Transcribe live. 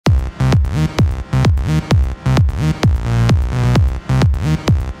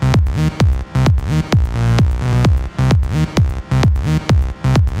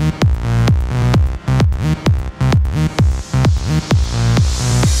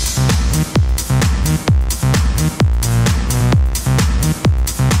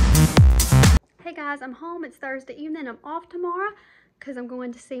guys, I'm home. It's Thursday evening. I'm off tomorrow because I'm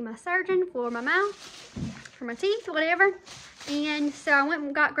going to see my surgeon for my mouth, for my teeth, whatever. And so I went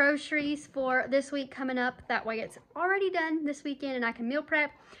and got groceries for this week coming up. That way it's already done this weekend and I can meal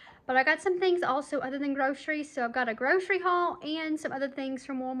prep. But I got some things also other than groceries. So I've got a grocery haul and some other things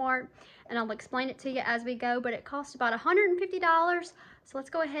from Walmart. And I'll explain it to you as we go. But it cost about $150. So let's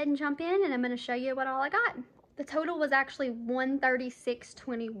go ahead and jump in and I'm going to show you what all I got. The total was actually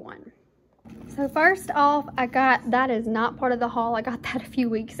 $136.21. So first off, I got, that is not part of the haul. I got that a few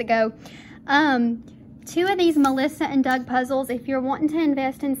weeks ago. 2 of these Melissa and Doug puzzles. If you're wanting to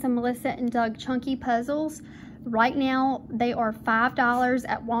invest in some Melissa and Doug chunky puzzles, right now they are $5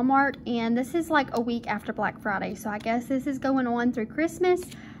 at Walmart, and this is like a week after Black Friday, so I guess this is going on through Christmas.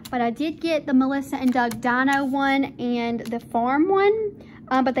 But I did get the Melissa and Doug Dino one and the farm one,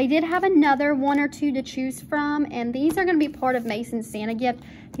 but they did have another 1 or 2 to choose from, and these are going to be part of Mason's Santa gift.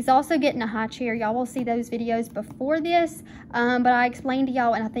 He's also getting a high chair. Y'all will see those videos before this, but I explained to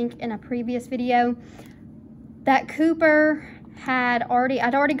y'all, and I think in a previous video, that Cooper I'd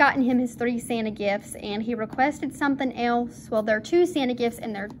already gotten him his 3 Santa gifts, and he requested something else. Well, there are 2 Santa gifts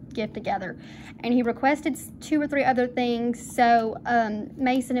and their gift together, and he requested 2 or 3 other things. So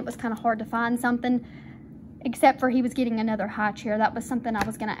Mason, it was kind of hard to find something, except for he was getting another high chair. That was something I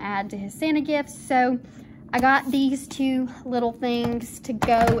was going to add to his Santa gifts. So I got these 2 little things to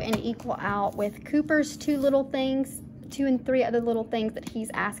go and equal out with Cooper's 2 little things, 2 and 3 other little things that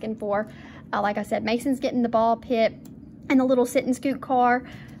he's asking for. Like I said, Mason's getting the ball pit and the little sit and scoot car,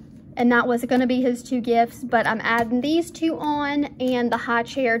 and that was going to be his 2 gifts, but I'm adding these 2 on and the high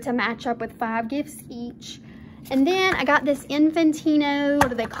chair to match up with 5 gifts each. And then I got this Infantino, what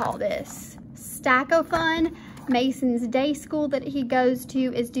do they call this? Stack-O-Fun. Mason's day school that he goes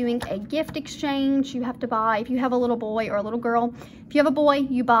to is doing a gift exchange. You have to buy, if you have a little boy or a little girl, if you have a boy,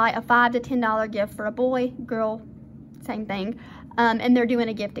 you buy a $5 to $10 gift for a boy. Girl, same thing. And they're doing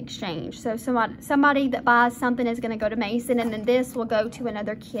a gift exchange. So somebody that buys something is going to go to Mason, and then this will go to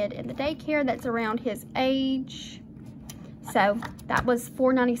another kid in the daycare that's around his age. So that was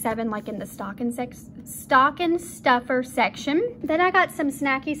 $4.97, like in the stocking stuffer section. Then I got some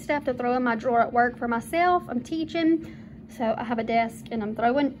snacky stuff to throw in my drawer at work for myself. I'm teaching, so I have a desk and I'm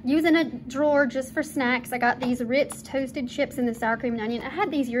using a drawer just for snacks. I got these Ritz toasted chips and the sour cream and onion. I had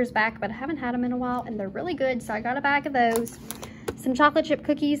these years back, but I haven't had them in a while, and they're really good, so I got a bag of those. Some chocolate chip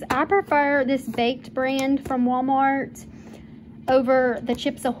cookies. I prefer this baked brand from Walmart over the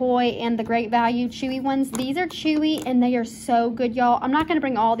Chips Ahoy and the Great Value chewy ones. These are chewy and they are so good, y'all. I'm not going to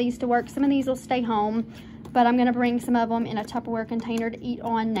bring all these to work. Some of these will stay home, but I'm going to bring some of them in a Tupperware container to eat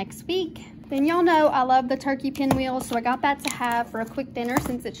on next week. Then y'all know I love the turkey pinwheel, so I got that to have for a quick dinner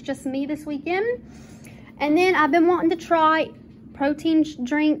since it's just me this weekend. And then I've been wanting to try protein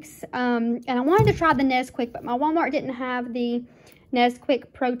drinks, and I wanted to try the Nesquik, but my Walmart didn't have the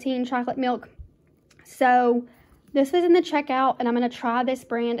Nesquik protein chocolate milk. So this was in the checkout, and I'm going to try this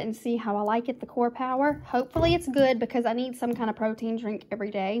brand and see how I like it, the Core Power. Hopefully it's good because I need some kind of protein drink every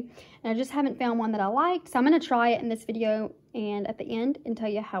day, and I just haven't found one that I like. So I'm going to try it in this video and at the end and tell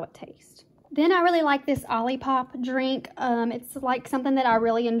you how it tastes. Then I really like this Olipop drink. It's like something that I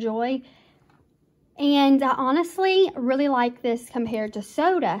really enjoy. And I honestly really like this compared to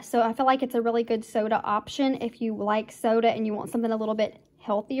soda. So I feel like it's a really good soda option if you like soda and you want something a little bit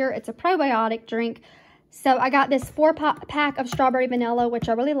healthier. It's a probiotic drink. So I got this 4-pack of strawberry vanilla, which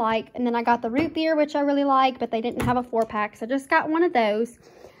I really like. And then I got the root beer, which I really like, but they didn't have a 4-pack. So I just got one of those.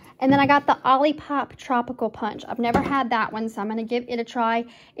 And then I got the Olipop Tropical Punch. I've never had that one, so I'm going to give it a try.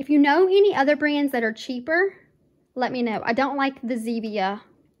 If you know any other brands that are cheaper, let me know. I don't like the Zevia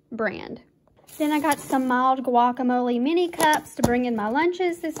brand. Then I got some mild guacamole mini cups to bring in my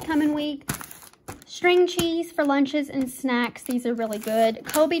lunches this coming week. String cheese for lunches and snacks. These are really good.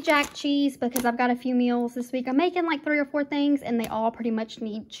 Colby Jack cheese because I've got a few meals this week. I'm making like 3 or 4 things and they all pretty much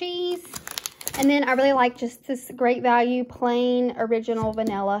need cheese. And then I really like just this Great Value plain original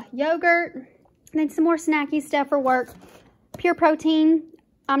vanilla yogurt. And then some more snacky stuff for work. Pure protein.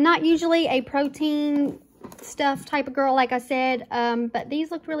 I'm not usually a protein stuff type of girl, like I said, but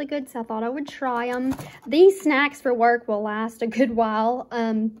these looked really good, so I thought I would try them. These snacks for work will last a good while,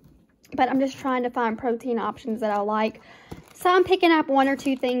 but I'm just trying to find protein options that I like. So I'm picking up 1 or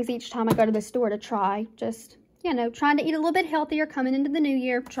 2 things each time I go to the store to try. Just, you know, trying to eat a little bit healthier coming into the new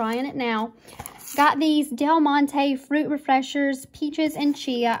year, trying it now. Got these Del Monte fruit refreshers, peaches and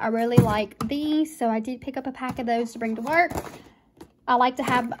chia. I really like these, so I did pick up a pack of those to bring to work. I like to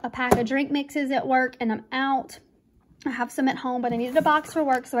have a pack of drink mixes at work, and I'm out. I have some at home, but I needed a box for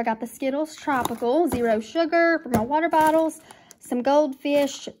work, so I got the Skittles Tropical, 0 sugar for my water bottles, some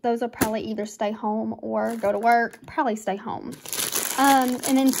Goldfish. Those will probably either stay home or go to work. Probably stay home. And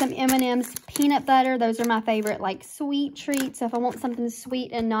then some M&M's peanut butter. Those are my favorite, like, sweet treats. So if I want something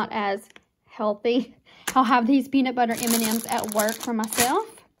sweet and not as healthy, I'll have these peanut butter M&M's at work for myself.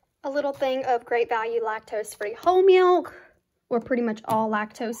 A little thing of Great Value lactose-free whole milk. We're pretty much all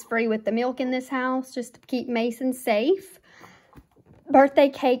lactose-free with the milk in this house, just to keep Mason safe. Birthday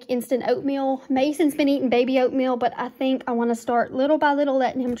cake instant oatmeal. Mason's been eating baby oatmeal, but I think I want to start little by little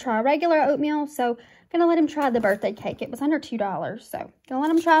letting him try regular oatmeal. So I'm going to let him try the birthday cake. It was under $2, so going to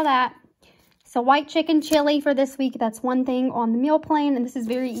let him try that. So white chicken chili for this week. That's one thing on the meal plan, and this is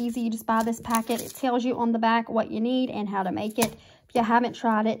very easy. You just buy this packet. It tells you on the back what you need and how to make it. If you haven't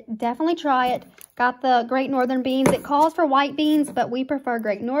tried it, definitely try it. Got the Great Northern beans. It calls for white beans, but we prefer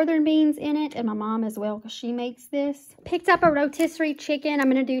Great Northern beans in it, and my mom as well, because she makes this. Picked up a rotisserie chicken. I'm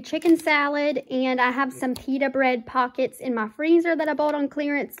going to do chicken salad, and I have some pita bread pockets in my freezer that I bought on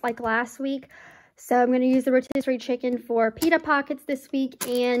clearance like last week. So I'm going to use the rotisserie chicken for pita pockets this week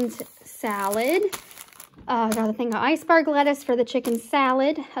and salad. I got a thing of iceberg lettuce for the chicken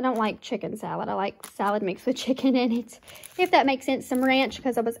salad. I don't like chicken salad. I like salad mixed with chicken in it, if that makes sense. Some ranch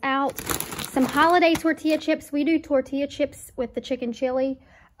because I was out. Some holiday tortilla chips. We do tortilla chips with the chicken chili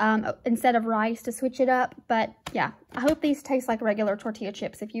instead of rice to switch it up. But yeah, I hope these taste like regular tortilla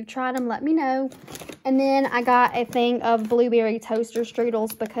chips. If you've tried them, let me know. And then I got a thing of blueberry toaster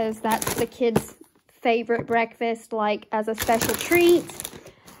strudels because that's the kids' favorite breakfast, like as a special treat.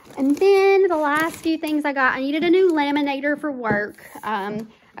 And then the last few things I got, I needed a new laminator for work. I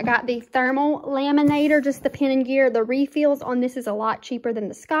got the thermal laminator, just the pen and gear. The refills on this is a lot cheaper than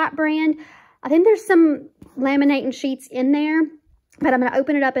the Scott brand. I think there's some laminating sheets in there, but I'm going to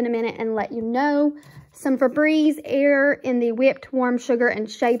open it up in a minute and let you know. Some Febreze air in the whipped warm sugar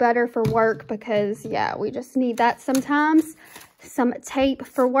and shea butter for work because, yeah, we just need that sometimes. Some tape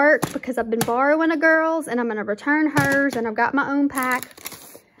for work because I've been borrowing a girl's and I'm going to return hers, and I've got my own pack.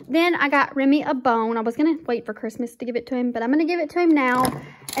 Then I got Remy a bone. I was going to wait for Christmas to give it to him, but I'm going to give it to him now.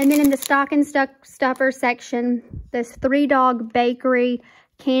 And then in the stocking stuffer section, this 3 Dog Bakery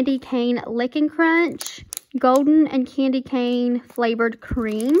Candy Cane Lick and Crunch, golden and candy cane flavored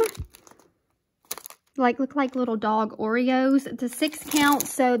cream. Look like little dog Oreos. It's a 6 count,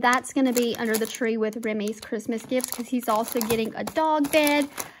 so that's going to be under the tree with Remy's Christmas gifts because he's also getting a dog bed,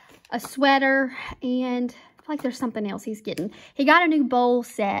 a sweater, and I feel like there's something else he's getting. He got a new bowl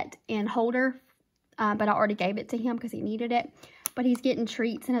set and holder, but I already gave it to him because he needed it. But he's getting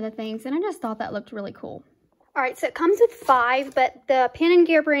treats and other things, and I just thought that looked really cool. All right, so it comes with 5, but the Pen and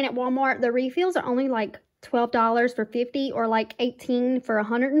Gear brand at Walmart, the refills are only like $12 for 50 or like $18 for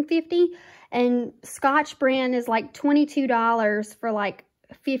 150. And Scotch brand is like $22 for like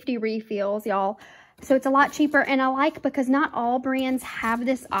 50 refills, y'all. So it's a lot cheaper, and I like because not all brands have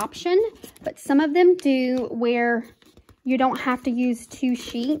this option, but some of them do, where you don't have to use 2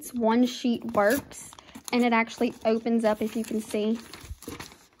 sheets. 1 sheet works, and it actually opens up, if you can see.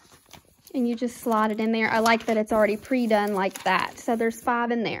 And you just slide it in there. I like that it's already pre-done like that. So there's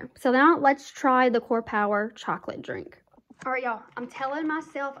 5 in there. So now let's try the Core Power chocolate drink. All right, y'all, I'm telling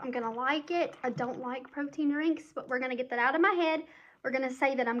myself I'm going to like it. I don't like protein drinks, but we're going to get that out of my head. We're going to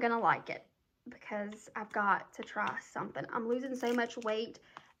say that I'm going to like it because I've got to try something. I'm losing so much weight,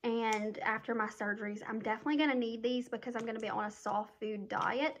 and after my surgeries, I'm definitely going to need these because I'm going to be on a soft food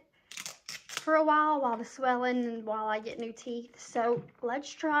diet for a while the swelling and while I get new teeth. So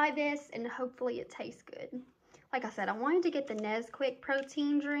let's try this, and hopefully it tastes good. Like I said, I wanted to get the Nesquik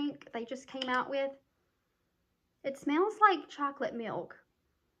protein drink they just came out with. It smells like chocolate milk,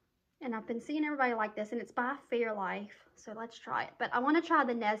 and I've been seeing everybody like this, and it's by Fairlife, so let's try it. But I want to try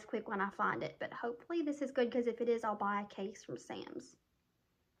the Nesquik when I find it, but hopefully this is good, because if it is, I'll buy a case from Sam's.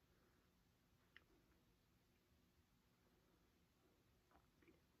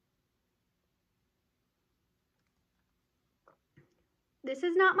 This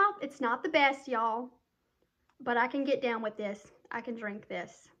is not it's not the best, y'all, but I can get down with this. I can drink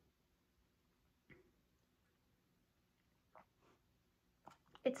this.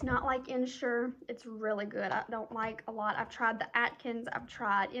 It's not like Ensure. It's really good. I don't like a lot. I've tried the Atkins. I've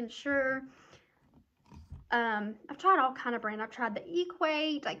tried Ensure. I've tried all kind of brands. I've tried the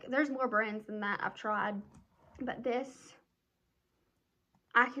Equate. Like, there's more brands than that I've tried. But this,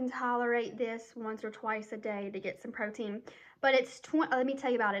 I can tolerate this once or twice a day to get some protein. But it's, let me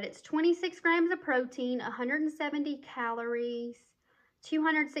tell you about it. It's 26 grams of protein, 170 calories,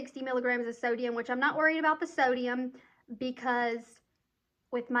 260 milligrams of sodium, which I'm not worried about the sodium because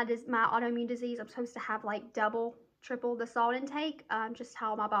with my autoimmune disease, I'm supposed to have like double, triple the salt intake, just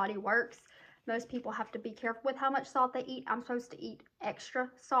how my body works. Most people have to be careful with how much salt they eat. I'm supposed to eat extra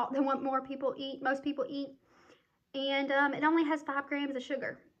salt than what most people eat. And it only has 5 grams of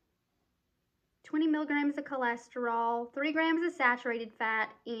sugar, 20 milligrams of cholesterol, 3 grams of saturated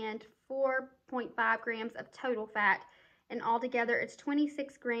fat, and 4.5 grams of total fat. And altogether, it's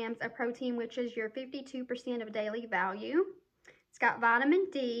 26 grams of protein, which is your 52% of daily value. It's got vitamin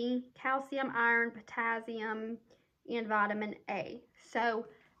D, calcium, iron, potassium, and vitamin A. So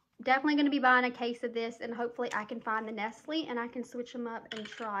definitely going to be buying a case of this, and hopefully I can find the Nestle and I can switch them up and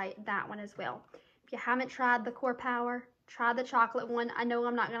try that one as well. If you haven't tried the Core Power, try the chocolate one. I know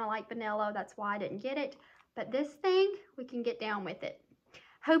I'm not going to like vanilla. That's why I didn't get it. But this thing, we can get down with it.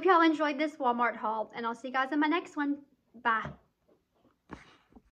 Hope y'all enjoyed this Walmart haul, and I'll see you guys in my next one. Bye.